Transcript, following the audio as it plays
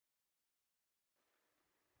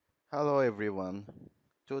Hello everyone.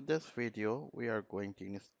 To this video, we are going to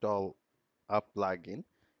install a plugin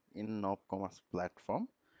in nopCommerce platform.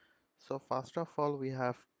 So first of all, we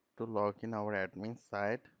have to log in our admin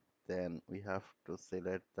side. Then we have to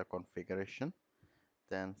select the configuration.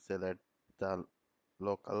 Then select the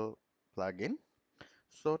local plugin.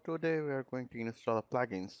 So today we are going to install a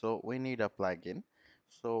plugin. So we need a plugin.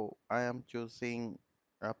 So I am choosing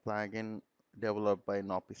a plugin developed by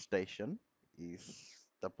nopStation. Is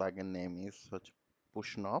the plugin name is such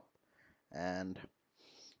push nop, and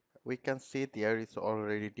we can see there is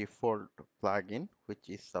already default plugin which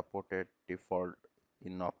is supported default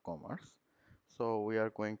in nopCommerce. So we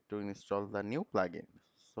are going to install the new plugin.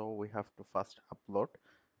 So we have to first upload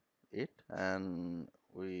it, and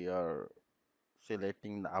we are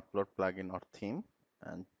selecting the upload plugin or theme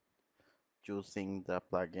and choosing the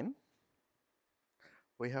plugin.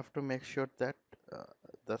 We have to make sure that uh,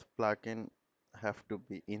 this plugin have to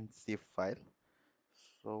be in zip file.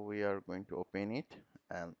 So we are going to open it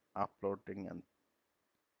and uploading, and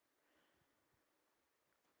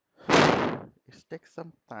it takes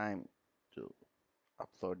some time to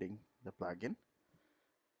uploading the plugin.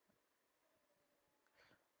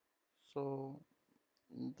 So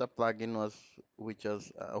the plugin was which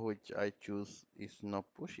I choose is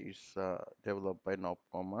noppush, is developed by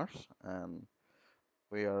nopCommerce, and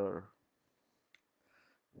we are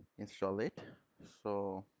install it.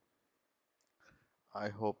 So I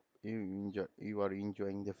hope you are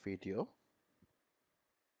enjoying the video.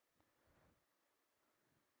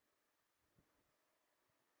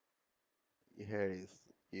 Here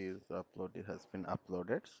is upload, it has been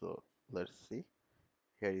uploaded. So let's see.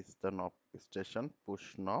 Here is the knob station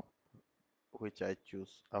push knob which I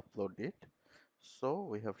choose upload it. So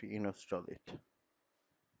we have to install it.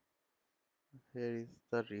 Here is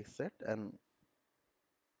the reset, and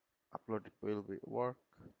upload will be work.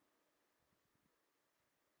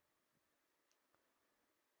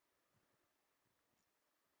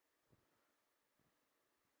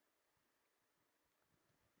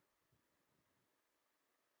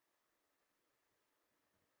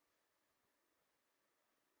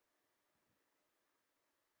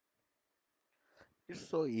 It's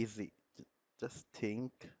so easy. Just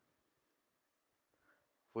think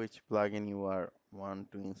which plugin you are want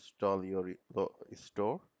to install your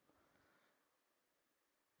store.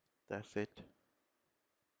 That's it.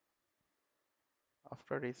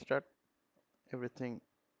 After restart everything,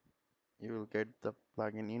 you will get the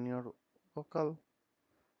plugin in your local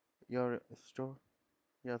your store.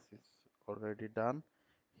 Yes, it's already done.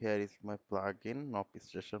 Here is my plugin,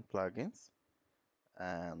 nopStation plugins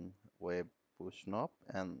and web push knob,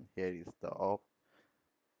 and here is the op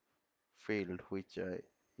field which I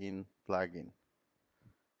in plugin.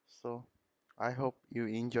 So I hope you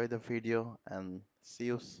enjoy the video and see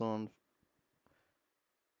you soon.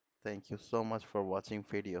 Thank you so much for watching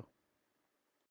video.